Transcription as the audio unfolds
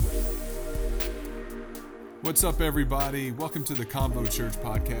What's up, everybody? Welcome to the Convo Church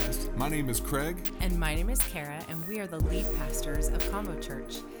podcast. My name is Craig. And my name is Kara, and we are the lead pastors of Convo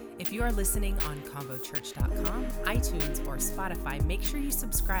Church. If you are listening on convochurch.com, iTunes, or Spotify, make sure you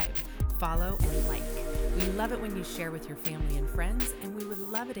subscribe, follow, and like. We love it when you share with your family and friends, and we would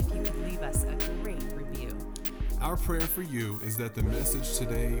love it if you could leave us a great review. Our prayer for you is that the message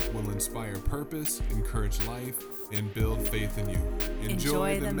today will inspire purpose, encourage life, and build faith in you.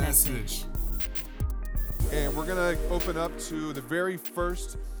 Enjoy the message. And we're going to open up to the very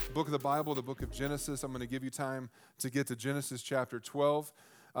first book of the Bible, the book of Genesis. I'm going to give you time to get to Genesis chapter 12.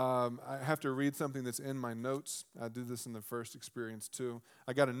 I have to read something that's in my notes. I did this in the first experience too.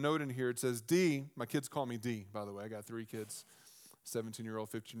 I got a note in here. It says D. My kids call me D, by the way. I got 3 kids,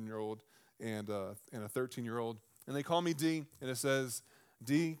 17-year-old, 15-year-old, and a 13-year-old. And they call me D, and it says,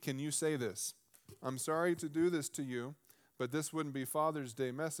 D, can you say this? I'm sorry to do this to you, but this wouldn't be Father's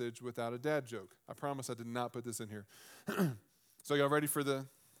Day message without a dad joke. I promise I did not put this in here. So y'all ready for the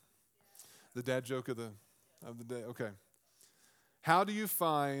dad joke of the day? Okay. How do you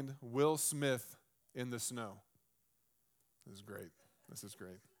find Will Smith in the snow? This is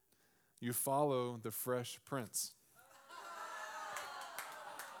great. You follow the Fresh Prince.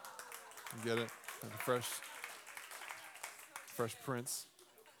 You get it? The Fresh Prince.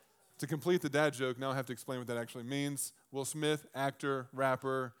 To complete the dad joke, now I have to explain what that actually means. Will Smith, actor,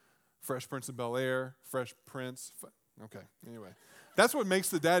 rapper, Fresh Prince of Bel-Air, Fresh Prince. Okay, anyway. That's what makes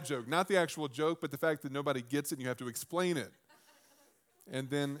the dad joke, not the actual joke, but the fact that nobody gets it and you have to explain it. And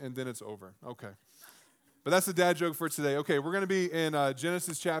then it's over. Okay. But that's the dad joke for today. Okay, we're going to be in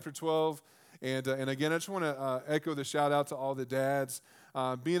Genesis chapter 12. And again, I just want to echo the shout out to all the dads.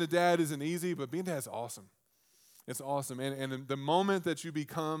 Being a dad isn't easy, but being a dad is awesome. It's awesome. And the moment that you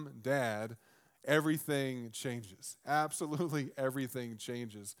become dad, everything changes. Absolutely everything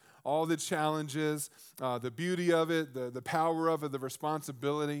changes. All the challenges, the beauty of it, the power of it, the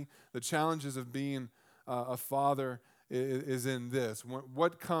responsibility, the challenges of being a father is in this.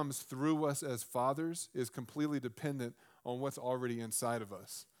 What comes through us as fathers is completely dependent on what's already inside of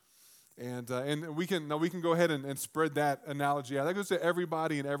us. And we can go ahead and spread that analogy out. That goes to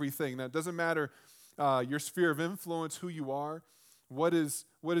everybody and everything. Now, it doesn't matter your sphere of influence, who you are, what is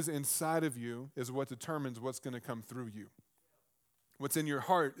inside of you is what determines what's going to come through you. What's in your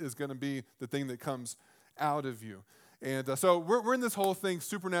heart is going to be the thing that comes out of you. And so we're in this whole thing,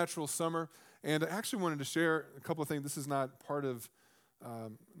 Supernatural Summer, and I actually wanted to share a couple of things. This is not part of,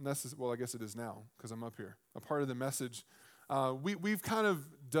 well, I guess it is now because I'm up here, a part of the message. We've kind of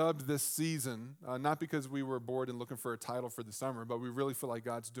dubbed this season, not because we were bored and looking for a title for the summer, but we really feel like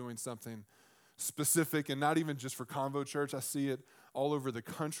God's doing something specific, and not even just for Convo Church. I see it all over the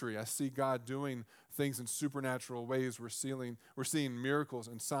country. I see God doing things in supernatural ways. We're seeing miracles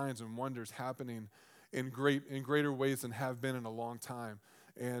and signs and wonders happening in greater ways than have been in a long time.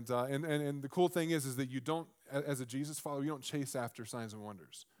 And the cool thing is that you don't, as a Jesus follower, you don't chase after signs and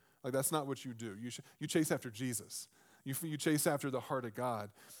wonders. Like, that's not what you do. You chase after Jesus. You chase after the heart of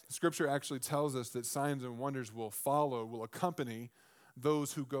God. Scripture actually tells us that signs and wonders will accompany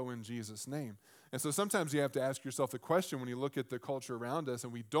those who go in Jesus' name. And so sometimes you have to ask yourself the question when you look at the culture around us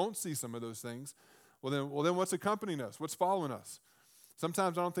and we don't see some of those things, well then what's accompanying us? What's following us?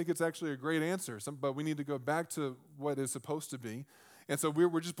 Sometimes I don't think it's actually a great answer, but we need to go back to what is supposed to be. And so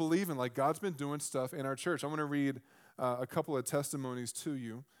we're just believing like God's been doing stuff in our church. I want to read a couple of testimonies to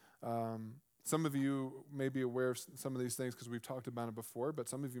you. Some of you may be aware of some of these things because we've talked about it before, but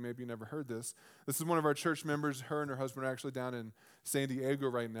some of you maybe never heard this. This is one of our church members. Her and her husband are actually down in San Diego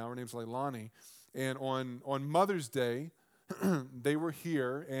right now. Her name's Leilani. And on Mother's Day, they were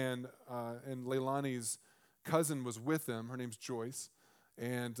here, and Leilani's cousin was with them. Her name's Joyce.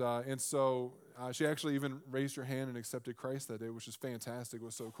 And so she actually even raised her hand and accepted Christ that day, which is fantastic. It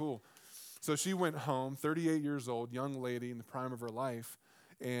was so cool. So she went home, 38 years old, young lady in the prime of her life,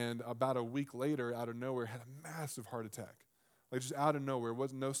 and about a week later, out of nowhere, had a massive heart attack. Like, just out of nowhere. It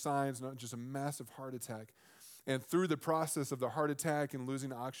wasn't no signs, just a massive heart attack. And through the process of the heart attack and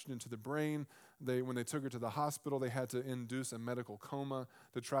losing oxygen to the brain, when they took her to the hospital, they had to induce a medical coma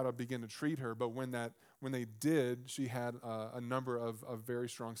to try to begin to treat her. But when they did, she had a number of very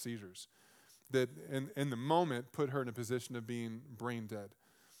strong seizures that in the moment put her in a position of being brain dead.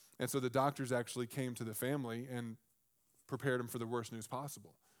 And so the doctors actually came to the family and prepared them for the worst news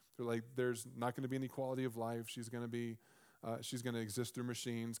possible. They're like, there's not going to be any quality of life. She's going to exist through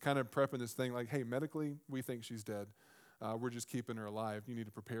machines, kind of prepping this thing like, hey, medically, we think she's dead. We're just keeping her alive. You need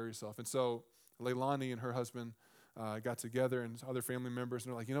to prepare yourself. And so Leilani and her husband got together and other family members,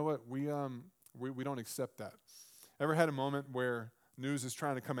 and they're like, you know what, we don't accept that. Ever had a moment where news is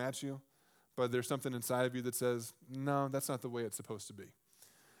trying to come at you, but there's something inside of you that says, no, that's not the way it's supposed to be.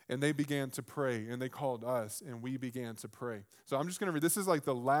 And they began to pray, and they called us, and we began to pray. So I'm just going to read. This is like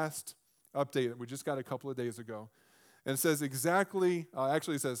the last update that we just got a couple of days ago. And it says exactly,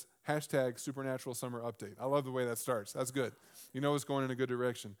 actually it says hashtag supernatural summer update. I love the way that starts. That's good. You know it's going in a good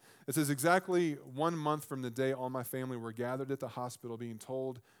direction. It says exactly 1 month from the day all my family were gathered at the hospital being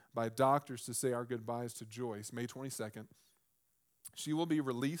told by doctors to say our goodbyes to Joyce, May 22nd. She will be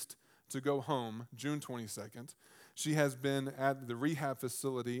released to go home June 22nd. She has been at the rehab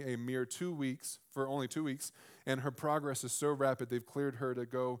facility a mere 2 weeks, for only 2 weeks, and her progress is so rapid they've cleared her to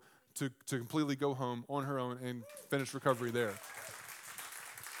go to completely go home on her own and finish recovery there.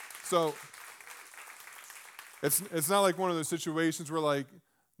 So it's not like one of those situations where like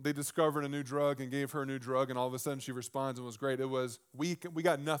they discovered a new drug and gave her a new drug and all of a sudden she responds and was great. It was, we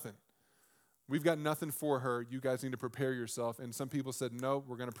got nothing. We've got nothing for her. You guys need to prepare yourself. And some people said, no,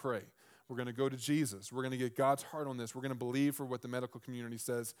 we're going to pray. We're going to go to Jesus. We're going to get God's heart on this. We're going to believe for what the medical community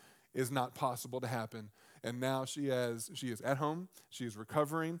says is not possible to happen. And now she is at home. She is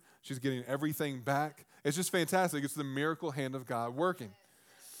recovering. She's getting everything back. It's just fantastic. It's the miracle hand of God working.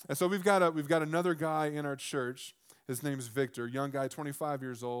 And so we've got another guy in our church. His name's Victor, young guy, 25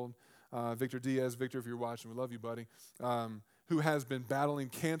 years old. Victor Diaz. Victor, if you're watching, we love you, buddy. Who has been battling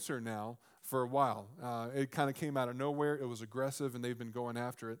cancer now for a while. It kind of came out of nowhere. It was aggressive, and they've been going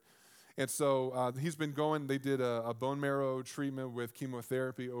after it. And so he's been going. They did a bone marrow treatment with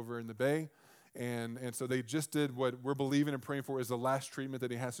chemotherapy over in the Bay. And so they just did what we're believing and praying for is the last treatment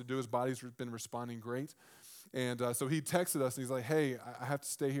that he has to do. His body's been responding great. And so he texted us, and he's like, hey, I have to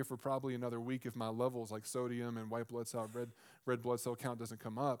stay here for probably another week if my levels like sodium and white blood cell, red blood cell count doesn't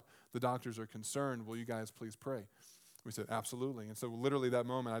come up. The doctors are concerned. Will you guys please pray? We said, absolutely. And so literally that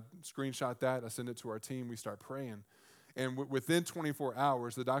moment, I screenshot that. I send it to our team. We start praying. And within 24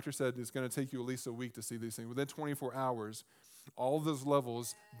 hours, the doctor said it's going to take you at least a week to see these things. Within 24 hours, all of those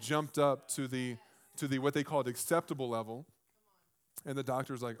levels jumped up to the what they called acceptable level. And the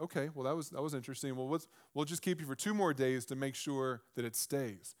doctor was like, okay, well, that was interesting. Well, we'll just keep you for 2 more days to make sure that it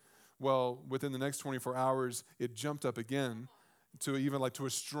stays. Well, within the next 24 hours, it jumped up again to even like to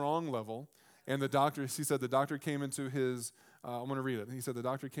a strong level. And he said the doctor came into his, I'm going to read it. He said the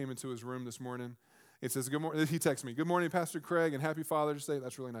doctor came into his room this morning. It says, good morning. He texted me, good morning, Pastor Craig, and happy Father's Day.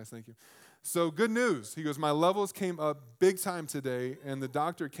 That's really nice, thank you. So good news. He goes, my levels came up big time today, and the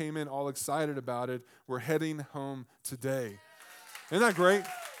doctor came in all excited about it. We're heading home today. Isn't that great?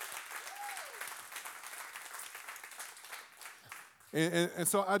 And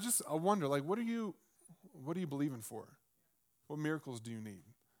so I wonder, like, what are you believing for? What miracles do you need?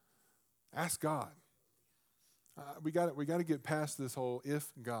 Ask God. We got to get past this whole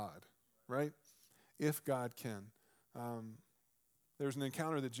if God, right? If God can. There's an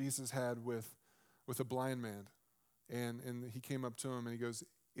encounter that Jesus had with a blind man, and he came up to him and he goes,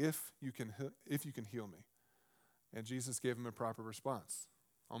 if you can heal me. And Jesus gave him a proper response,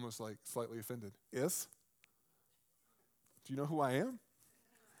 almost like slightly offended. If? Do you know who I am?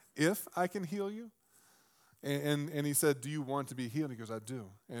 If I can heal you? And he said, do you want to be healed? He goes, I do.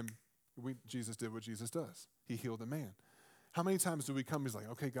 And Jesus did what Jesus does. He healed a man. How many times do we come? He's like,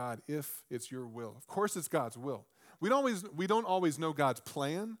 okay, God, if it's your will. Of course it's God's will. We don't always know God's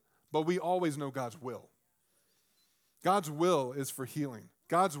plan, but we always know God's will. God's will is for healing.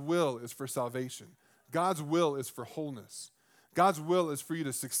 God's will is for salvation. God's will is for wholeness. God's will is for you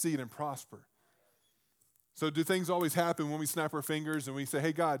to succeed and prosper. So do things always happen when we snap our fingers and we say,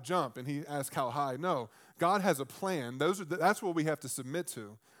 hey, God, jump, and he asks how high? No, God has a plan. That's what we have to submit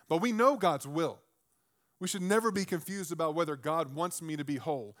to. But we know God's will. We should never be confused about whether God wants me to be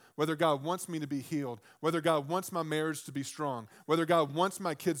whole, whether God wants me to be healed, whether God wants my marriage to be strong, whether God wants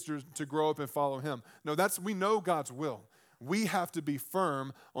my kids to grow up and follow him. No, we know God's will. We have to be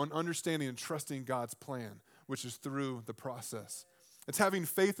firm on understanding and trusting God's plan, which is through the process. It's having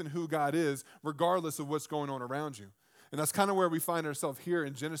faith in who God is, regardless of what's going on around you. And that's kind of where we find ourselves here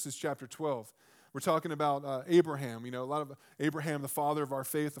in Genesis chapter 12. We're talking about Abraham, a lot of Abraham, the father of our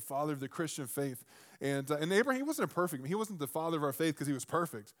faith, the father of the Christian faith. And Abraham, he wasn't perfect. He wasn't the father of our faith because he was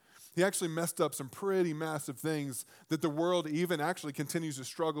perfect. He actually messed up some pretty massive things that the world even actually continues to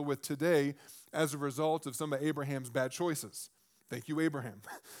struggle with today as a result of some of Abraham's bad choices. Thank you, Abraham.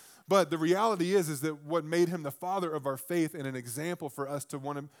 But the reality is that what made him the father of our faith and an example for us to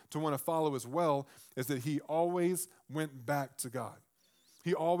want to follow as well is that he always went back to God.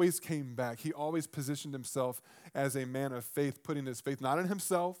 He always came back. He always positioned himself as a man of faith, putting his faith not in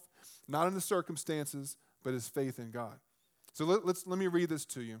himself, not in the circumstances, but his faith in God. So let me read this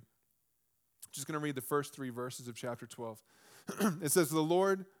to you. I'm just going to read the first 3 verses of chapter 12. It says, the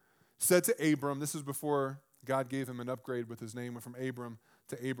Lord said to Abram, this is before God gave him an upgrade with his name, went from Abram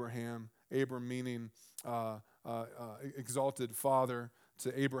to Abraham. Abram meaning exalted father,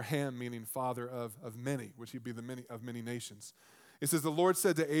 to Abraham meaning father of many, which he'd be the many of many nations. It says, the Lord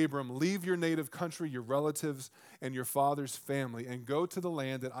said to Abram, leave your native country, your relatives, and your father's family, and go to the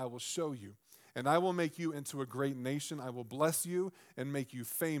land that I will show you. And I will make you into a great nation. I will bless you and make you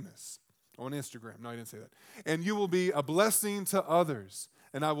famous. On Instagram. No, I didn't say that. And you will be a blessing to others.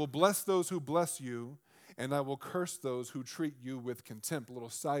 And I will bless those who bless you, and I will curse those who treat you with contempt. A little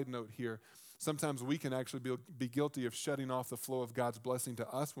side note here. Sometimes we can actually be guilty of shutting off the flow of God's blessing to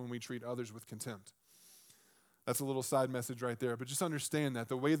us when we treat others with contempt. That's a little side message right there. But just understand that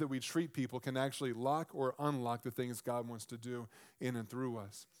the way that we treat people can actually lock or unlock the things God wants to do in and through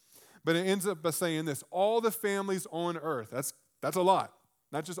us. But it ends up by saying this, all the families on earth, that's a lot.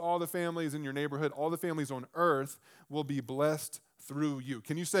 Not just all the families in your neighborhood, all the families on earth will be blessed through you.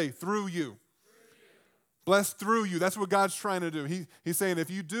 Can you say, through you? Blessed through you. That's what God's trying to do. He's saying,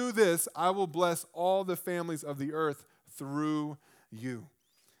 if you do this, I will bless all the families of the earth through you.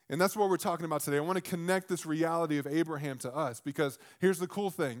 And that's what we're talking about today. I want to connect this reality of Abraham to us, because here's the cool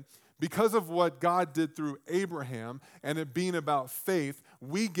thing. Because of what God did through Abraham and it being about faith,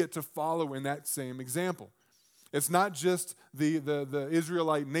 we get to follow in that same example. It's not just the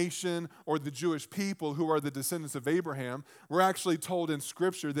Israelite nation or the Jewish people who are the descendants of Abraham. We're actually told in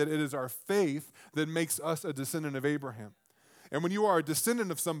Scripture that it is our faith that makes us a descendant of Abraham. And when you are a descendant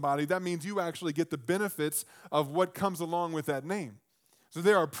of somebody, that means you actually get the benefits of what comes along with that name. So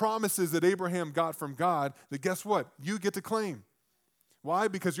there are promises that Abraham got from God that, guess what? You get to claim. Why?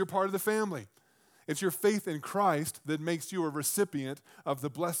 Because you're part of the family. It's your faith in Christ that makes you a recipient of the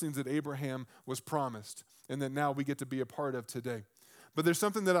blessings that Abraham was promised and that now we get to be a part of today. But there's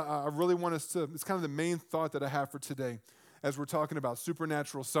something that I really want us to, it's kind of the main thought that I have for today as we're talking about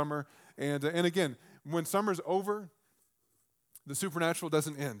supernatural summer. And again, when summer's over, the supernatural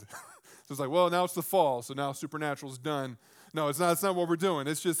doesn't end. So it's like, well, now it's the fall, so now supernatural's done. No, it's not what we're doing.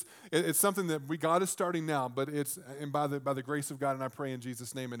 It's just, it's something that God is starting now, but and by the grace of God, and I pray in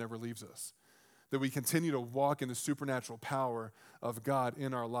Jesus' name, it never leaves us. That we continue to walk in the supernatural power of God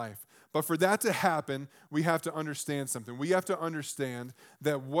in our life. But for that to happen, we have to understand something. We have to understand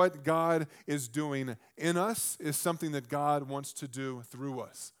that what God is doing in us is something that God wants to do through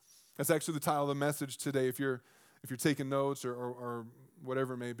us. That's actually the title of the message today, if you're taking notes or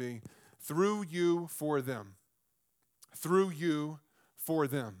whatever it may be. Through you, for them. Through you, for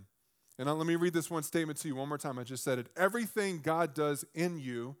them. And let me read this one statement to you one more time. I just said it. Everything God does in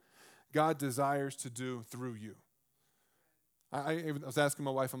you, God desires to do through you. I was asking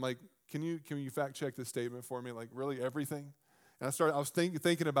my wife, I'm like, can you fact check this statement for me? Like, really, everything? And I was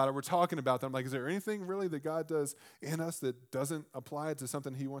thinking about it. We're talking about that. I'm like, is there anything really that God does in us that doesn't apply to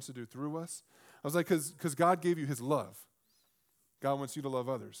something he wants to do through us? I was like, because God gave you his love. God wants you to love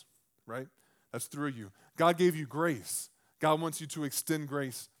others, right? That's through you. God gave you grace. God wants you to extend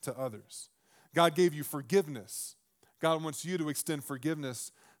grace to others. God gave you forgiveness. God wants you to extend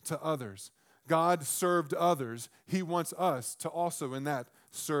forgiveness to others. God served others. He wants us to also in that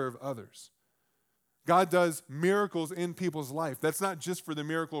serve others. God does miracles in people's life. That's not just for the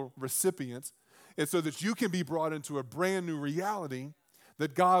miracle recipients. It's so that you can be brought into a brand new reality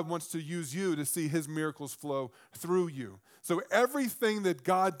that God wants to use you to see his miracles flow through you. So everything that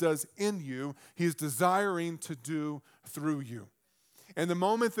God does in you, he's desiring to do through you. And the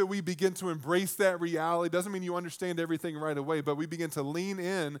moment that we begin to embrace that reality, doesn't mean you understand everything right away, but we begin to lean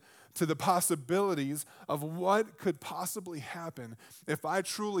in to the possibilities of what could possibly happen if I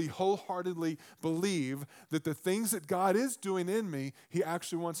truly wholeheartedly believe that the things that God is doing in me, he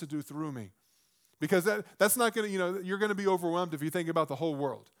actually wants to do through me. Because that's not going to, you're going to be overwhelmed if you think about the whole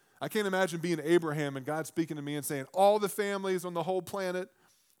world. I can't imagine being Abraham and God speaking to me and saying, all the families on the whole planet,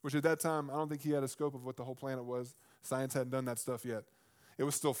 which at that time, I don't think he had a scope of what the whole planet was. Science hadn't done that stuff yet. It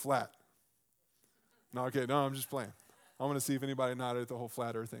was still flat. No, I'm just playing. I want to see if anybody nodded at the whole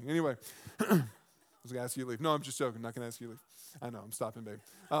flat earth thing. Anyway, I was going to ask you to leave. No, I'm just joking. I'm not going to ask you to leave. I know, I'm stopping, babe.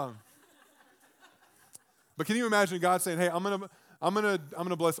 But can you imagine God saying, hey, I'm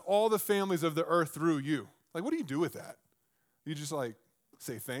gonna bless all the families of the earth through you. Like, what do you do with that? You just like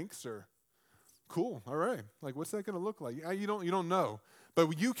say thanks or cool, all right. Like, what's that gonna look like? You don't know.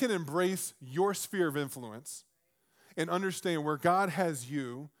 But you can embrace your sphere of influence and understand where God has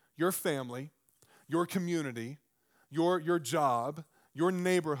you, your family, your community, your job, your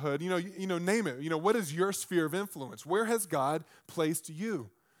neighborhood, name it. What is your sphere of influence? Where has God placed you?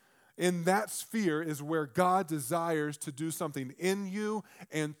 In that sphere is where God desires to do something in you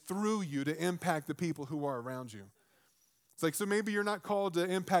and through you to impact the people who are around you. It's like, so maybe you're not called to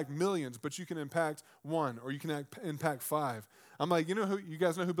impact millions, but you can impact one, or you can impact 5. I'm like, you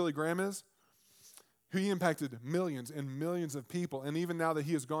guys know who Billy Graham is? He impacted millions and millions of people. And even now that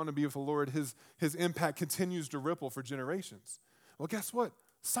he has gone to be with the Lord, his impact continues to ripple for generations. Well, guess what?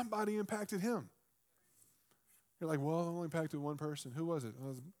 Somebody impacted him. You're like, well, I only impacted one person. Who was it? It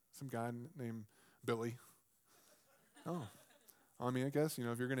was some guy named Billy. Oh, I mean, I guess,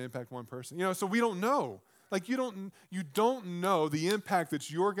 if you're going to impact one person. So we don't know. Like, you don't know the impact that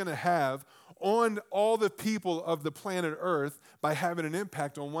you're going to have on all the people of the planet Earth by having an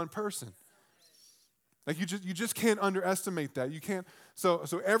impact on one person. Like, you just can't underestimate that. You can't.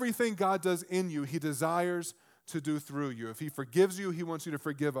 So everything God does in you, he desires to do through you. If he forgives you, he wants you to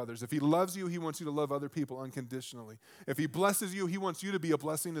forgive others. If he loves you, he wants you to love other people unconditionally. If he blesses you, he wants you to be a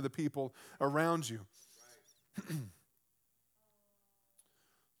blessing to the people around you.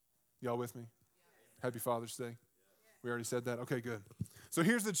 Y'all with me? Happy Father's Day. We already said that? Okay, good. So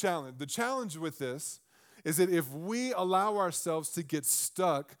here's the challenge. The challenge with this is that if we allow ourselves to get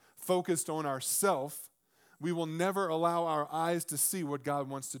stuck, focused on ourself, we will never allow our eyes to see what God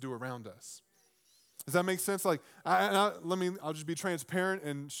wants to do around us. Does that make sense? Like, I'll just be transparent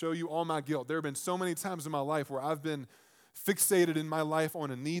and show you all my guilt. There have been so many times in my life where I've been fixated in my life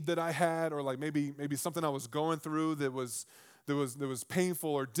on a need that I had, or like maybe something I was going through that was painful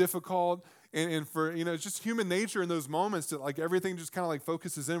or difficult. And for, it's just human nature in those moments that like everything just kind of like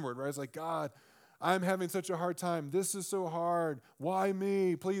focuses inward, right? It's like, God, I'm having such a hard time. This is so hard. Why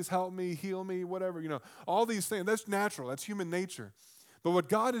me? Please help me, heal me, whatever. All these things. That's natural. That's human nature. But what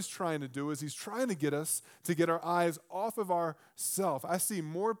God is trying to do is he's trying to get us to get our eyes off of ourself. I see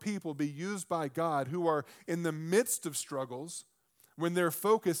more people be used by God who are in the midst of struggles when their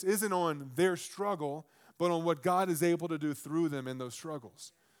focus isn't on their struggle, but on what God is able to do through them in those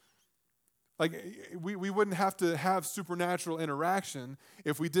struggles. Like, we wouldn't have to have supernatural interaction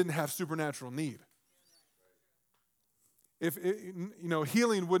if we didn't have supernatural need.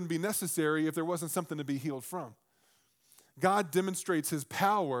 Healing wouldn't be necessary if there wasn't something to be healed from. God demonstrates his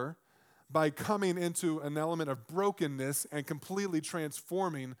power by coming into an element of brokenness and completely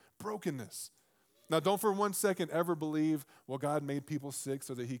transforming brokenness. Now, don't for 1 second ever believe, well, God made people sick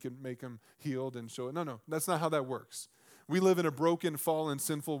so that he can make them healed and show it. No, that's not how that works. We live in a broken, fallen,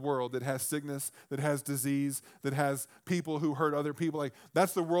 sinful world that has sickness, that has disease, that has people who hurt other people. Like,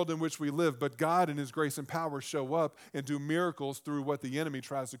 that's the world in which we live. But God in his grace and power show up and do miracles through what the enemy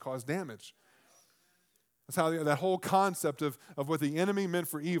tries to cause damage. That's how that whole concept of what the enemy meant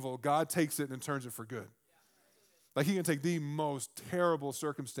for evil, God takes it and turns it for good. Like, he can take the most terrible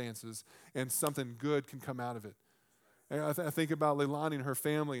circumstances and something good can come out of it. And I think about Leilani and her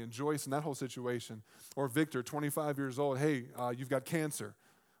family and Joyce and that whole situation. Or Victor, 25 years old, hey, you've got cancer.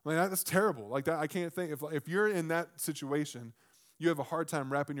 I mean, that's terrible. Like, that, I can't think, if you're in that situation, you have a hard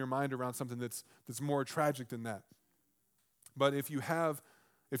time wrapping your mind around something that's more tragic than that. But if you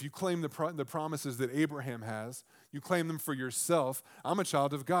claim the promises that Abraham has, you claim them for yourself. I'm a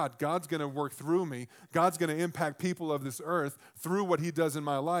child of God. God's going to work through me. God's going to impact people of this earth through what he does in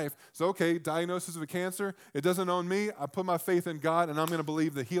my life. So, okay, diagnosis of a cancer, it doesn't own me. I put my faith in God, and I'm going to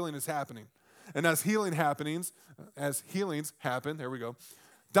believe the healing is happening. And as healings happen, there we go,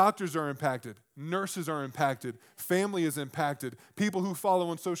 doctors are impacted. Nurses are impacted. Family is impacted. People who follow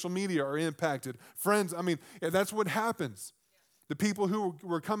on social media are impacted. Friends, that's what happens. The people who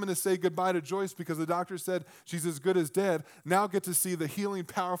were coming to say goodbye to Joyce because the doctor said she's as good as dead now get to see the healing,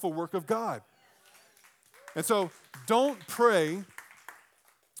 powerful work of God. And so don't pray.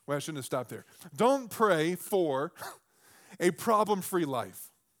 Well, I shouldn't have stopped there. Don't pray for a problem-free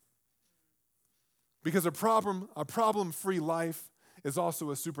life. Because a problem-free life is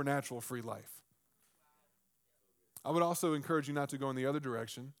also a supernatural-free life. I would also encourage you not to go in the other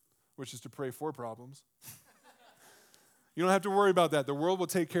direction, which is to pray for problems. You don't have to worry about that. The world will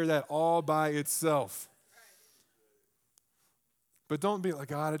take care of that all by itself. But don't be like,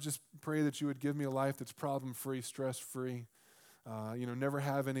 God, I just pray that you would give me a life that's problem-free, stress-free. Never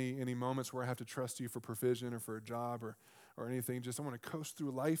have any moments where I have to trust you for provision or for a job or anything. Just I want to coast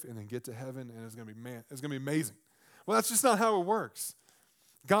through life and then get to heaven, and it's going to be amazing. Well, that's just not how it works.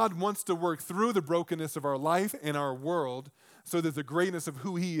 God wants to work through the brokenness of our life and our world so that the greatness of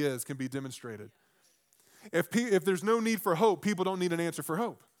who he is can be demonstrated. If there's no need for hope, people don't need an answer for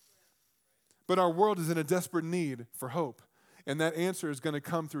hope. But our world is in a desperate need for hope. And that answer is going to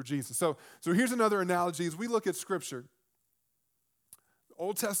come through Jesus. So here's another analogy. As we look at Scripture,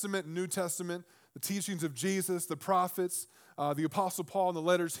 Old Testament, New Testament, the teachings of Jesus, the prophets, the Apostle Paul and the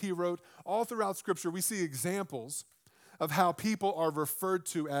letters he wrote, all throughout Scripture we see examples of how people are referred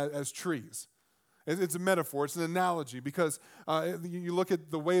to as trees. It's a metaphor. It's an analogy because you look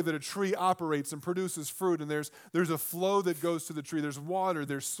at the way that a tree operates and produces fruit, and there's a flow that goes to the tree. There's water,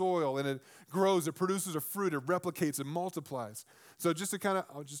 there's soil, and it grows. It produces a fruit. It replicates. It multiplies. So just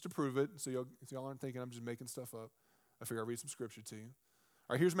to prove it, so y'all aren't thinking I'm just making stuff up, I figure I'll read some scripture to you.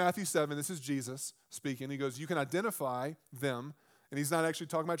 All right, here's Matthew 7. This is Jesus speaking. He goes, you can identify them, and he's not actually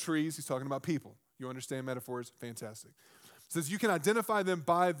talking about trees. He's talking about people. You understand metaphors? Fantastic. It says you can identify them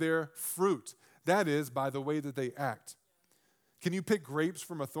by their fruit. That is, by the way that they act. Can you pick grapes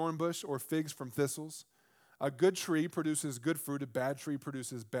from a thorn bush or figs from thistles? A good tree produces good fruit. A bad tree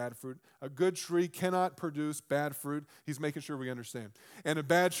produces bad fruit. A good tree cannot produce bad fruit. He's making sure we understand. And a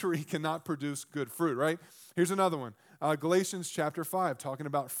bad tree cannot produce good fruit, right? Here's another one. Galatians chapter 5, talking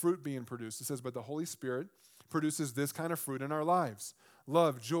about fruit being produced. It says, but the Holy Spirit produces this kind of fruit in our lives.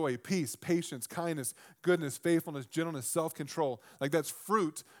 Love, joy, peace, patience, kindness, goodness, faithfulness, gentleness, self-control. Like that's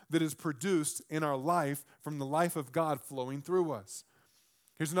fruit that is produced in our life from the life of God flowing through us.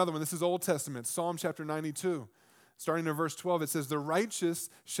 Here's another one. This is Old Testament, Psalm chapter 92. Starting in verse 12, it says, the righteous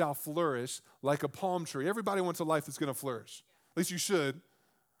shall flourish like a palm tree. Everybody wants a life that's going to flourish. At least you should.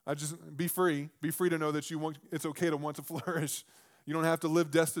 Be free. Be free to know that it's okay to want to flourish. You don't have to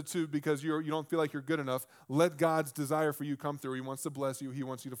live destitute because you don't feel like you're good enough. Let God's desire for you come through. He wants to bless you. He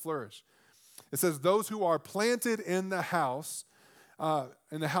wants you to flourish. It says, those who are planted in the house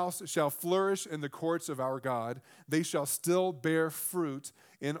shall flourish in the courts of our God. They shall still bear fruit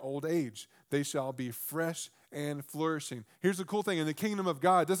in old age. They shall be fresh and flourishing. Here's the cool thing. In the kingdom of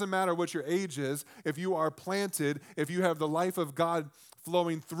God, it doesn't matter what your age is. If you are planted, if you have the life of God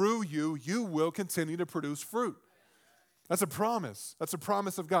flowing through you, you will continue to produce fruit. That's a promise. That's a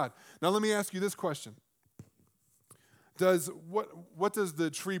promise of God. Now let me ask you this question. What does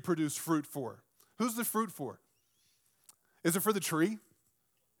the tree produce fruit for? Who's the fruit for? Is it for the tree?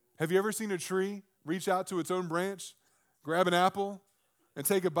 Have you ever seen a tree reach out to its own branch, grab an apple, and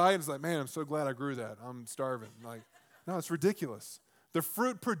take a bite? And it's like, man, I'm so glad I grew that. I'm starving. Like, no, it's ridiculous. The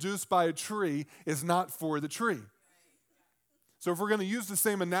fruit produced by a tree is not for the tree. So if we're going to use the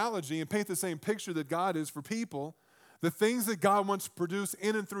same analogy and paint the same picture that God is for people, the things that God wants to produce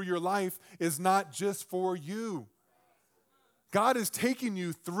in and through your life is not just for you. God is taking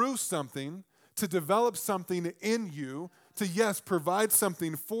you through something to develop something in you, to, yes, provide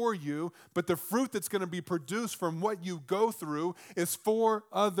something for you, but the fruit that's going to be produced from what you go through is for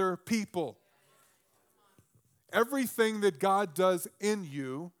other people. Everything that God does in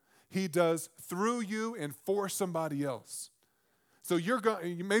you, He does through you and for somebody else. So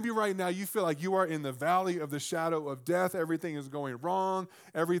maybe right now you feel like you are in the valley of the shadow of death. Everything is going wrong.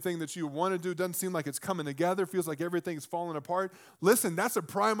 Everything that you want to do doesn't seem like it's coming together. Feels like everything's falling apart. Listen, that's a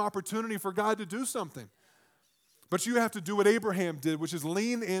prime opportunity for God to do something. But you have to do what Abraham did, which is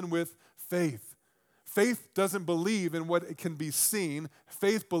lean in with faith. Faith doesn't believe in what can be seen.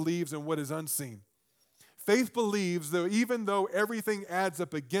 Faith believes in what is unseen. Faith believes that even though everything adds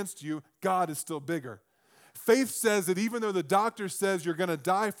up against you, God is still bigger. Faith says that even though the doctor says you're going to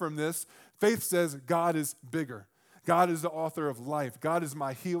die from this, faith says God is bigger. God is the author of life. God is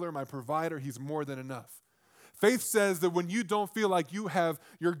my healer, my provider. He's more than enough. Faith says that when you don't feel like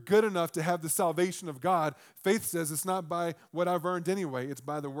you're good enough to have the salvation of God, faith says it's not by what I've earned anyway, it's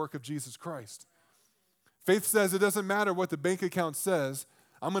by the work of Jesus Christ. Faith says it doesn't matter what the bank account says,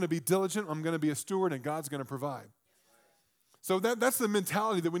 I'm going to be diligent, I'm going to be a steward, and God's going to provide. So that's the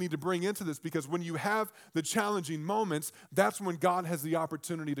mentality that we need to bring into this, because when you have the challenging moments, that's when God has the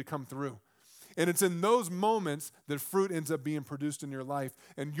opportunity to come through. And it's in those moments that fruit ends up being produced in your life.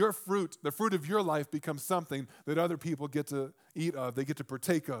 And your fruit, the fruit of your life, becomes something that other people get to eat of, they get to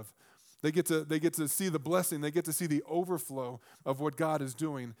partake of. They get to see the blessing, they get to see the overflow of what God is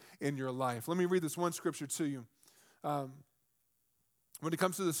doing in your life. Let me read this one scripture to you. When it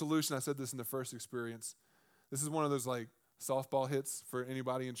comes to the solution, I said this in the first experience. This is one of those like softball hits for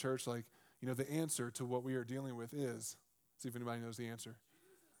anybody in church, like, the answer to what we are dealing with is. See if anybody knows the answer.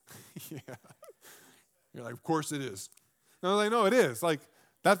 Yeah. You're like, of course it is. No, it is. Like,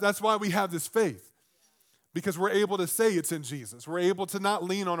 that's why we have this faith. Because we're able to say it's in Jesus. We're able to not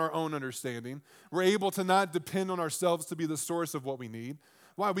lean on our own understanding. We're able to not depend on ourselves to be the source of what we need.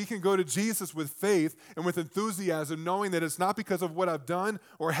 Why? We can go to Jesus with faith and with enthusiasm, knowing that it's not because of what I've done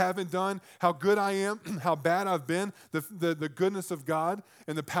or haven't done, how good I am, how bad I've been. The goodness of God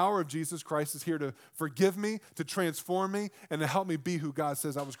and the power of Jesus Christ is here to forgive me, to transform me, and to help me be who God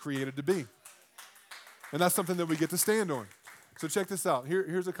says I was created to be. And that's something that we get to stand on. So check this out.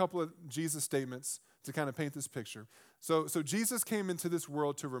 Here's a couple of Jesus statements to kind of paint this picture. So Jesus came into this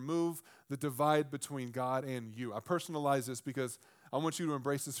world to remove the divide between God and you. I personalize this because I want you to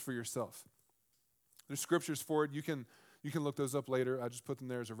embrace this for yourself. There's scriptures for it. You can look those up later. I just put them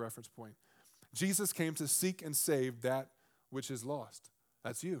there as a reference point. Jesus came to seek and save that which is lost.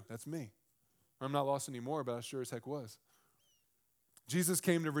 That's you. That's me. I'm not lost anymore, but I sure as heck was. Jesus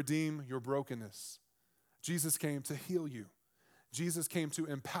came to redeem your brokenness. Jesus came to heal you. Jesus came to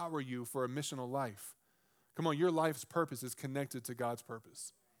empower you for a missional life. Come on, your life's purpose is connected to God's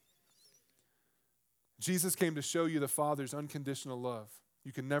purpose. Jesus came to show you the Father's unconditional love.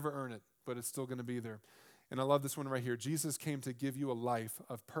 You can never earn it, but it's still going to be there. And I love this one right here. Jesus came to give you a life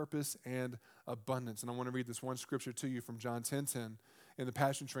of purpose and abundance. And I want to read this one scripture to you from John 10:10. In the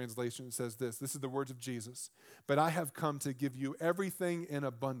Passion Translation, it says this. This is the words of Jesus. But I have come to give you everything in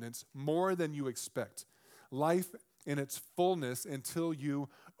abundance, more than you expect. Life in its fullness until you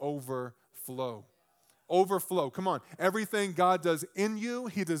overflow. Overflow. Come on. Everything God does in you,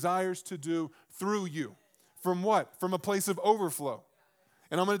 he desires to do through you. From what? From a place of overflow.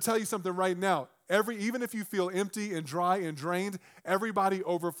 And I'm going to tell you something right now. Even if you feel empty and dry and drained, everybody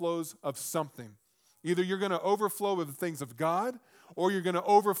overflows of something. Either you're going to overflow of the things of God, or you're going to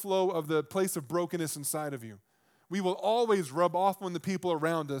overflow of the place of brokenness inside of you. We will always rub off on the people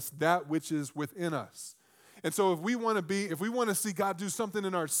around us that which is within us. And so if we want to see God do something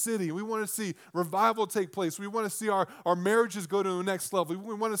in our city, we want to see revival take place, we want to see our marriages go to the next level,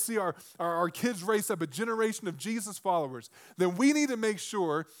 we want to see our kids raise up a generation of Jesus followers, then we need to make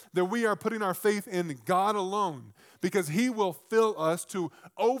sure that we are putting our faith in God alone, because he will fill us to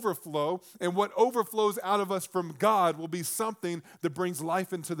overflow, and what overflows out of us from God will be something that brings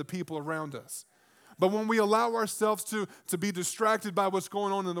life into the people around us. But when we allow ourselves to be distracted by what's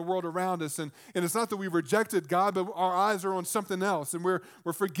going on in the world around us, and it's not that we rejected God, but our eyes are on something else, and we're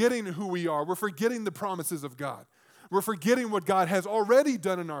forgetting who we are. We're forgetting the promises of God. We're forgetting what God has already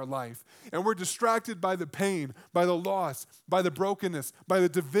done in our life, and we're distracted by the pain, by the loss, by the brokenness, by the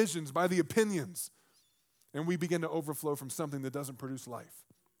divisions, by the opinions, and we begin to overflow from something that doesn't produce life.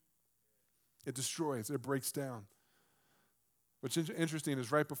 It destroys, it breaks down. What's interesting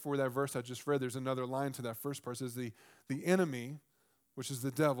is right before that verse I just read, there's another line to that first part. It says, the enemy, which is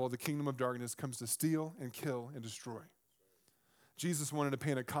the devil, the kingdom of darkness, comes to steal and kill and destroy. Jesus wanted to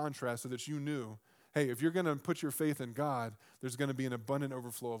paint a contrast so that you knew, hey, if you're going to put your faith in God, there's going to be an abundant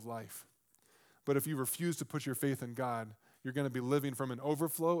overflow of life. But if you refuse to put your faith in God, you're going to be living from an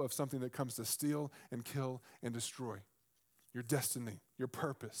overflow of something that comes to steal and kill and destroy. Your destiny, your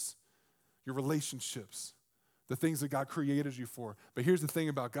purpose, your relationships, the things that God created you for. But here's the thing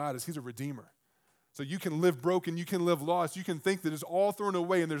about God is he's a redeemer. So you can live broken, you can live lost, you can think that it's all thrown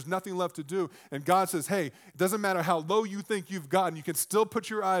away and there's nothing left to do. And God says, hey, it doesn't matter how low you think you've gotten, you can still put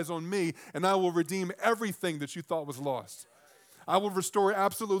your eyes on me and I will redeem everything that you thought was lost. I will restore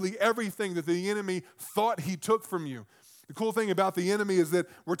absolutely everything that the enemy thought he took from you. The cool thing about the enemy is that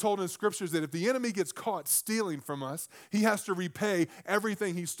we're told in scriptures that if the enemy gets caught stealing from us, he has to repay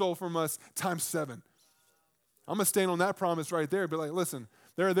everything he stole from us times 7. I'm going to stand on that promise right there and be like, listen,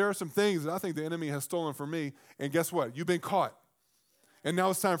 there are some things that I think the enemy has stolen from me, and guess what? You've been caught. And now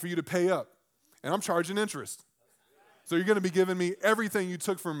it's time for you to pay up. And I'm charging interest. So you're going to be giving me everything you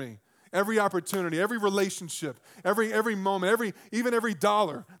took from me, every opportunity, every relationship, every moment, even every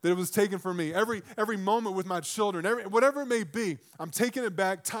dollar that was taken from me, every moment with my children, whatever it may be, I'm taking it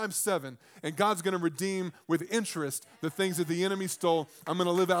back times 7, and God's going to redeem with interest the things that the enemy stole. I'm going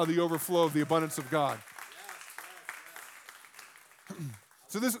to live out of the overflow of the abundance of God.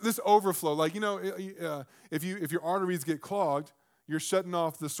 So this overflow, like, if your arteries get clogged, you're shutting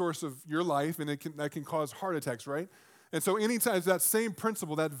off the source of your life, and that can cause heart attacks, right? And so anytime it's that same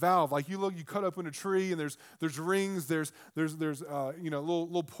principle, that valve, like you cut up in a tree, and there's rings, there's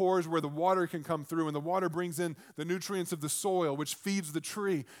little pores where the water can come through, and the water brings in the nutrients of the soil, which feeds the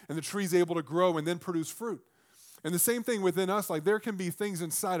tree, and the tree's able to grow and then produce fruit. And the same thing within us, like there can be things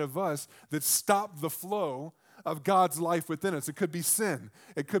inside of us that stop the flow of God's life within us. It could be sin.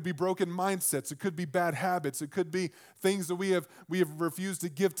 It could be broken mindsets. It could be bad habits. It could be things that we have refused to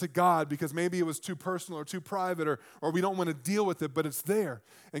give to God because maybe it was too personal or too private, or we don't want to deal with it, but it's there.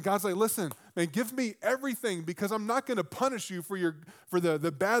 And God's like, listen, man, give me everything, because I'm not going to punish you for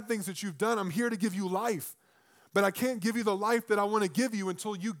the bad things that you've done. I'm here to give you life. But I can't give you the life that I want to give you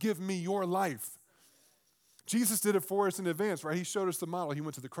until you give me your life. Jesus did it for us in advance, right? He showed us the model. He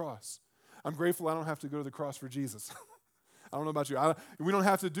went to the cross. I'm grateful I don't have to go to the cross for Jesus. I don't know about you. We don't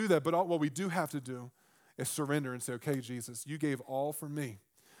have to do that, but what we do have to do is surrender and say, okay, Jesus, you gave all for me.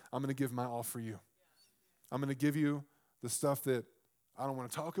 I'm going to give my all for you. I'm going to give you the stuff that I don't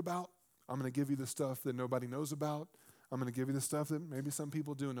want to talk about. I'm going to give you the stuff that nobody knows about. I'm going to give you the stuff that maybe some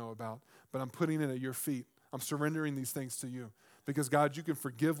people do know about, but I'm putting it at your feet. I'm surrendering these things to you Because, God, you can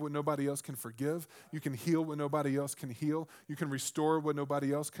forgive what nobody else can forgive. You can heal what nobody else can heal. You can restore what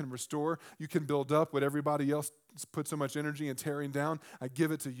nobody else can restore. You can build up what everybody else put so much energy in tearing down. I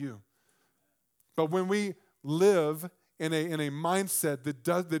give it to you. But when we live in a mindset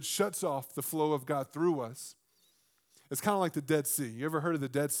that shuts off the flow of God through us, it's kind of like the Dead Sea. You ever heard of the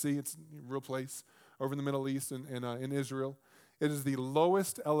Dead Sea? It's a real place over in the Middle East and in Israel. It is the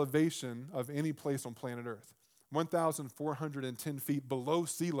lowest elevation of any place on planet Earth, 1,410 feet below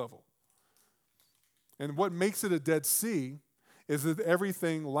sea level. And what makes it a Dead Sea is that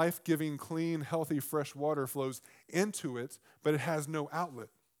everything life-giving, clean, healthy, fresh water flows into it, but it has no outlet.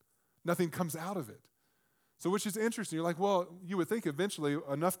 Nothing comes out of it. So which is interesting. You're like, well, you would think eventually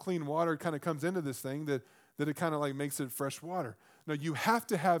enough clean water kind of comes into this thing that it kind of like makes it fresh water. No, you have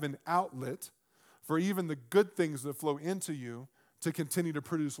to have an outlet for even the good things that flow into you to continue to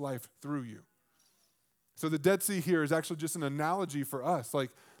produce life through you. So the Dead Sea here is actually just an analogy for us.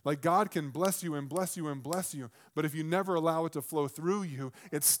 Like God can bless you and bless you and bless you, but if you never allow it to flow through you,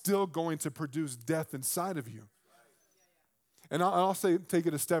 it's still going to produce death inside of you. And I'll say, take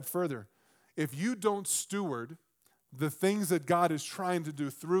it a step further. If you don't steward the things that God is trying to do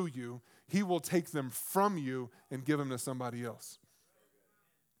through you, He will take them from you and give them to somebody else.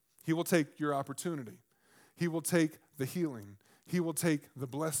 He will take your opportunity. He will take the healing. He will take the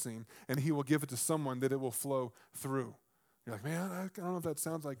blessing, and He will give it to someone that it will flow through. You're like, man, I don't know if that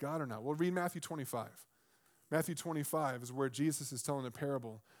sounds like God or not. Well, read Matthew 25. Matthew 25 is where Jesus is telling a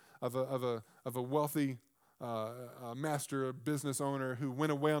parable of a wealthy master, a business owner who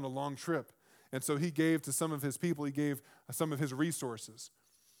went away on a long trip. And so he gave to some of his people, he gave some of his resources.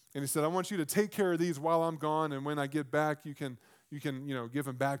 And he said, I want you to take care of these while I'm gone, and when I get back, you can give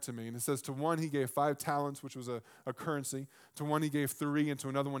them back to me. And it says to one he gave 5 talents, which was a currency. To one he gave 3, and to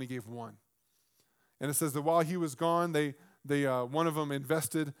another one he gave 1. And it says that while he was gone, they one of them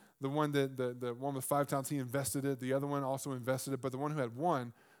invested, the one with 5 talents, he invested it. The other one also invested it, but the one who had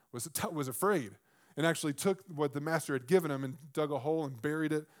 1 was afraid and actually took what the master had given him and dug a hole and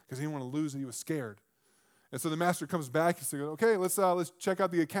buried it because he didn't want to lose it. He was scared. And so the master comes back. He says, okay, let's check out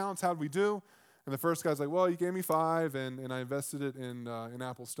the accounts. How'd we do? And the first guy's like, well, you gave me 5, and I invested it in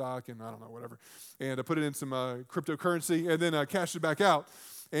Apple stock and I don't know, whatever. And I put it in some cryptocurrency and then cashed it back out.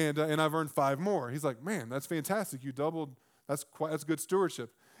 And I've earned 5 more. He's like, man, that's fantastic. You doubled. That's good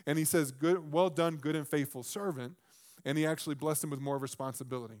stewardship. And he says, good, well done, good and faithful servant. And he actually blessed him with more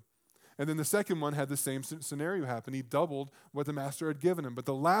responsibility. And then the second one had the same scenario happen. He doubled what the master had given him. But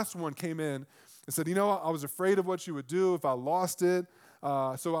the last one came in and said, I was afraid of what you would do if I lost it.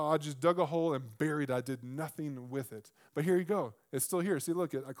 So I just dug a hole and buried it. I did nothing with it. But here you go. It's still here. See,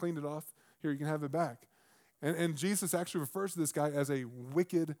 look, I cleaned it off. Here, you can have it back. And Jesus actually refers to this guy as a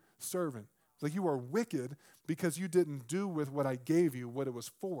wicked servant. It's like, you are wicked because you didn't do with what I gave you what it was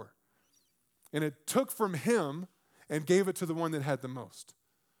for. And it took from him and gave it to the one that had the most.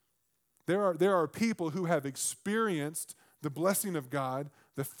 There are people who have experienced the blessing of God,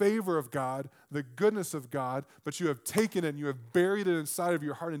 the favor of God, the goodness of God, but you have taken it and you have buried it inside of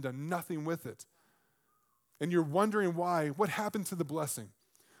your heart and done nothing with it. And you're wondering why. What happened to the blessing?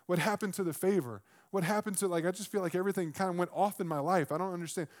 What happened to the favor? What happened to, I just feel like everything kind of went off in my life. I don't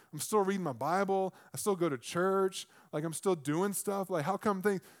understand. I'm still reading my Bible. I still go to church. I'm still doing stuff. How come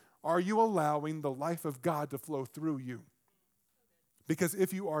things? Are you allowing the life of God to flow through you? Because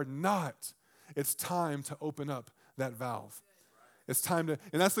if you are not, it's time to open up that valve. It's time to,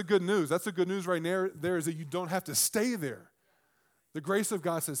 and that's the good news. That's the good news right there is that you don't have to stay there. The grace of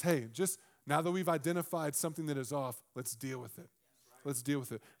God says, hey, just now that we've identified something that is off, let's deal with it. Let's deal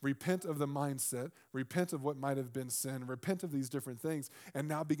with it. Repent of the mindset. Repent of what might have been sin. Repent of these different things. And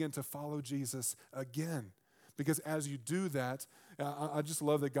now begin to follow Jesus again. Because as you do that, I just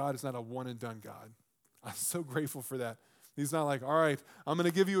love that God is not a one and done God. I'm so grateful for that. He's not like, all right, I'm going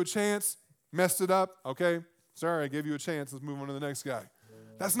to give you a chance. Messed it up. Okay, sorry, I gave you a chance. Let's move on to the next guy.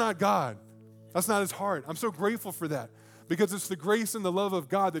 That's not God. That's not his heart. I'm so grateful for that because it's the grace and the love of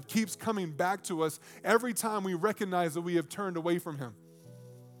God that keeps coming back to us every time we recognize that we have turned away from him.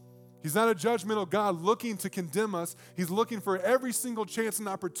 He's not a judgmental God looking to condemn us. He's looking for every single chance and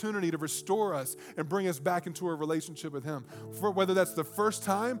opportunity to restore us and bring us back into a relationship with him. For whether that's the first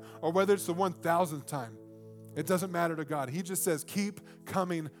time or whether it's the 1,000th time. It doesn't matter to God. He just says, keep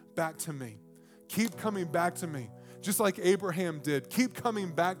coming back to me. Keep coming back to me. Just like Abraham did. Keep coming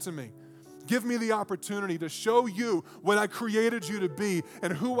back to me. Give me the opportunity to show you what I created you to be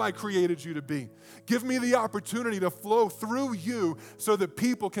and who I created you to be. Give me the opportunity to flow through you so that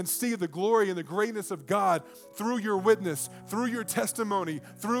people can see the glory and the greatness of God through your witness, through your testimony,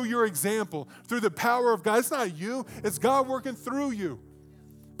 through your example, through the power of God. It's not you, it's God working through you.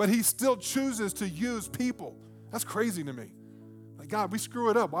 But he still chooses to use people. That's crazy to me. Like, God, we screw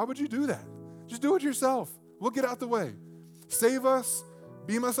it up. Why would you do that? Just do it yourself. We'll get out the way. Save us,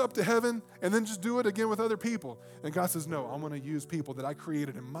 beam us up to heaven, and then just do it again with other people. And God says, no, I'm going to use people that I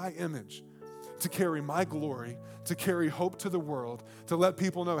created in my image to carry my glory, to carry hope to the world, to let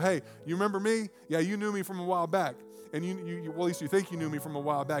people know, hey, you remember me? Yeah, you knew me from a while back. And well, at least you think you knew me from a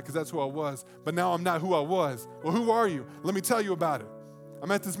while back because that's who I was. But now I'm not who I was. Well, who are you? Let me tell you about it. I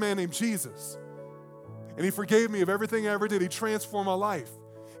met this man named Jesus. And he forgave me of everything I ever did. He transformed my life.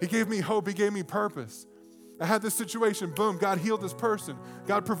 He gave me hope. He gave me purpose. I had this situation, boom, God healed this person.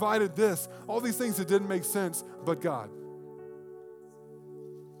 God provided this. All these things that didn't make sense, but God.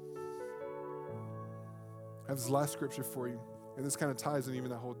 I have this last scripture for you, and this kind of ties in even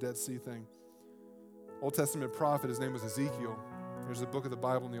that whole Dead Sea thing. Old Testament prophet, his name was Ezekiel. There's a book of the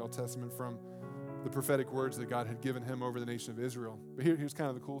Bible in the Old Testament from the prophetic words that God had given him over the nation of Israel. But here's kind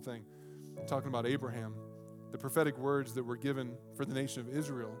of the cool thing. Talking about Abraham, the prophetic words that were given for the nation of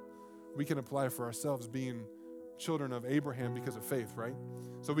Israel, we can apply for ourselves being children of Abraham because of faith, right?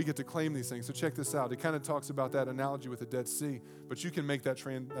 So we get to claim these things. So check this out. It kind of talks about that analogy with the Dead Sea, but you can make that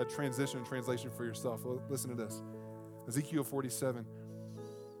transition and translation for yourself. Well, listen to this. Ezekiel 47.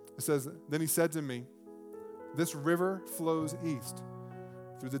 It says, then he said to me, this river flows east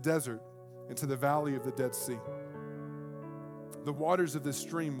through the desert into the valley of the Dead Sea. The waters of this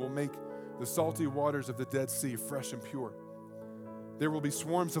stream will make the salty waters of the Dead Sea fresh and pure. There will be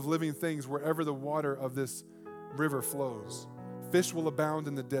swarms of living things wherever the water of this river flows. Fish will abound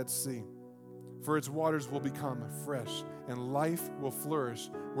in the Dead Sea, for its waters will become fresh, and life will flourish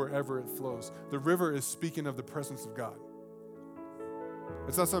wherever it flows. The river is speaking of the presence of God.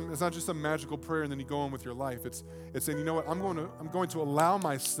 It's not just some magical prayer and then you go on with your life. It's saying, you know what, I'm going to allow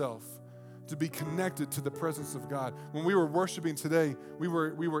myself to be connected to the presence of God. When we were worshiping today, we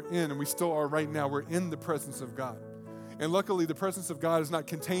were in, and we still are right now, we're in the presence of God. And luckily, the presence of God is not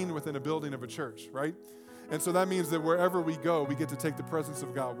contained within a building of a church, right? And so that means that wherever we go, we get to take the presence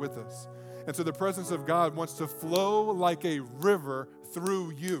of God with us. And so the presence of God wants to flow like a river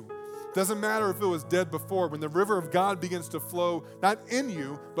through you. Doesn't matter if it was dead before. When the river of God begins to flow, not in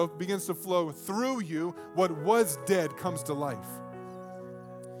you, but begins to flow through you, what was dead comes to life.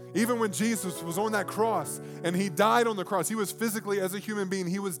 Even when Jesus was on that cross and he died on the cross, he was physically, as a human being,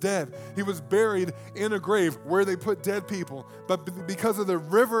 he was dead. He was buried in a grave where they put dead people. But because of the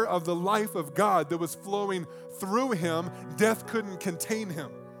river of the life of God that was flowing through him, death couldn't contain him.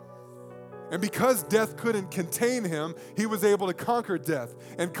 And because death couldn't contain him, he was able to conquer death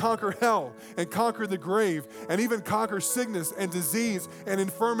and conquer hell and conquer the grave and even conquer sickness and disease and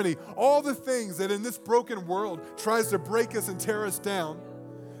infirmity. All the things that in this broken world tries to break us and tear us down,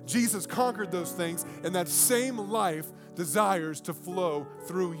 Jesus conquered those things, and that same life desires to flow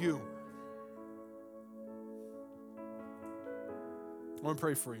through you. I want to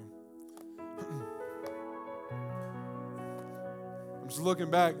pray for you. I'm just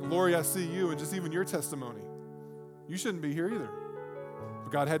looking back, Lori, I see you and just even your testimony. You shouldn't be here either.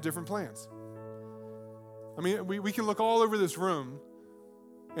 But God had different plans. I mean, we can look all over this room,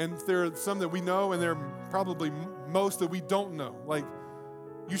 and there are some that we know, and there are probably most that we don't know. Like,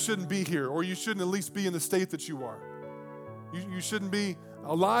 you shouldn't be here, or you shouldn't at least be in the state that you are. You shouldn't be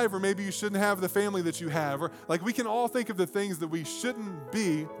alive, or maybe you shouldn't have the family that you have. Or like, we can all think of the things that we shouldn't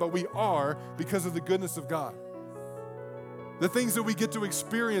be, but we are because of the goodness of God. The things that we get to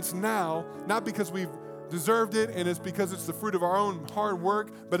experience now, not because we've deserved it and it's because it's the fruit of our own hard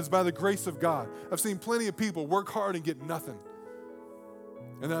work, but it's by the grace of God. I've seen plenty of people work hard and get nothing.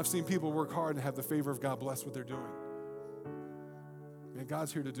 And then I've seen people work hard and have the favor of God bless what they're doing. Man,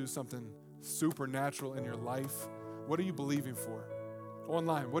 God's here to do something supernatural in your life. What are you believing for?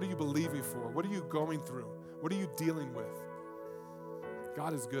 Online, what are you believing for? What are you going through? What are you dealing with?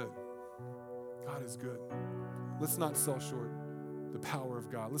 God is good. God is good. Let's not sell short the power of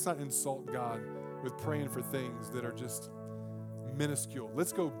God. Let's not insult God with praying for things that are just minuscule.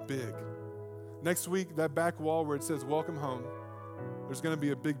 Let's go big. Next week, that back wall where it says welcome home, there's going to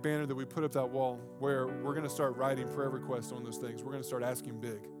be a big banner that we put up that wall where we're going to start writing prayer requests on those things. We're going to start asking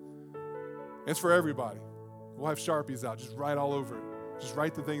big. It's for everybody. We'll have Sharpies out. Just write all over it. Just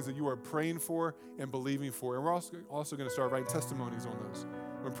write the things that you are praying for and believing for. And we're also going to start writing testimonies on those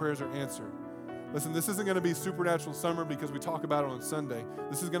when prayers are answered. Listen, this isn't going to be supernatural summer because we talk about it on Sunday.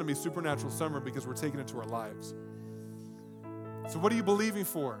 This is going to be supernatural summer because we're taking it to our lives. So what are you believing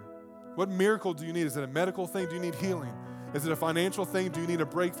for? What miracle do you need? Is it a medical thing? Do you need healing? Is it a financial thing? Do you need a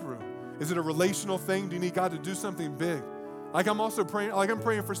breakthrough? Is it a relational thing? Do you need God to do something big? Like I'm also praying, I'm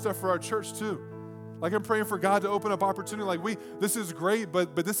praying for stuff for our church too. Like I'm praying for God to open up opportunity. This is great,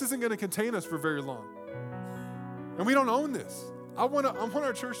 but this isn't going to contain us for very long. And we don't own this. I want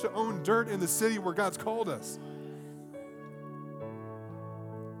our church to own dirt in the city where God's called us.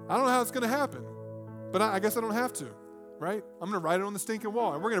 I don't know how it's going to happen, but I guess I don't have to, right? I'm going to write it on the stinking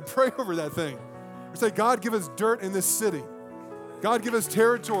wall, and we're going to pray over that thing. We say, God, give us dirt in this city. God, give us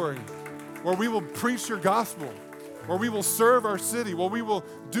territory where we will preach your gospel, where we will serve our city, where we will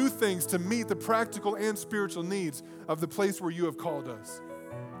do things to meet the practical and spiritual needs of the place where you have called us.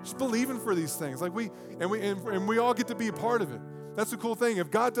 Just believing for these things. We all get to be a part of it. That's the cool thing.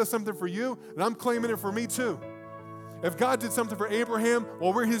 If God does something for you, and I'm claiming it for me too. If God did something for Abraham,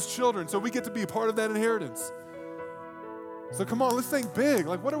 well, we're his children, so we get to be a part of that inheritance. So come on, let's think big.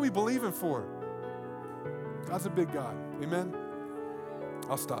 What are we believing for? God's a big God. Amen?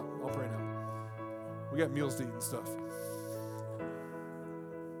 I'll stop. I'll pray now. We got meals to eat and stuff.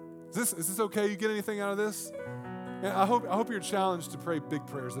 Is this okay? You get anything out of this? Yeah, I hope you're challenged to pray big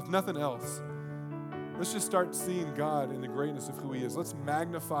prayers. If nothing else, let's just start seeing God in the greatness of who he is. Let's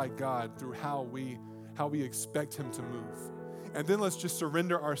magnify God through how we expect him to move. And then let's just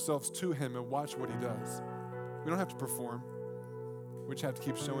surrender ourselves to him and watch what he does. We don't have to perform. We just have to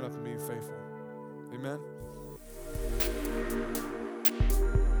keep showing up and being faithful. Amen?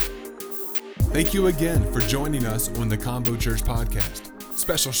 Thank you again for joining us on the Combo Church podcast.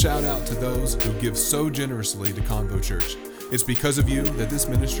 Special shout out to those who give so generously to Combo Church. It's because of you that this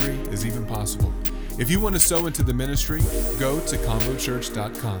ministry is even possible. If you want to sow into the ministry, go to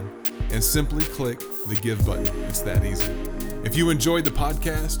combochurch.com and simply click the give button. It's that easy. If you enjoyed the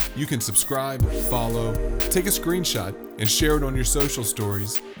podcast, you can subscribe, follow, take a screenshot, and share it on your social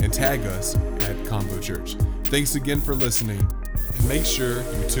stories and tag us at Combo Church. Thanks again for listening, and make sure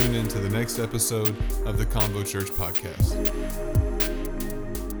you tune in to the next episode of the Combo Church podcast.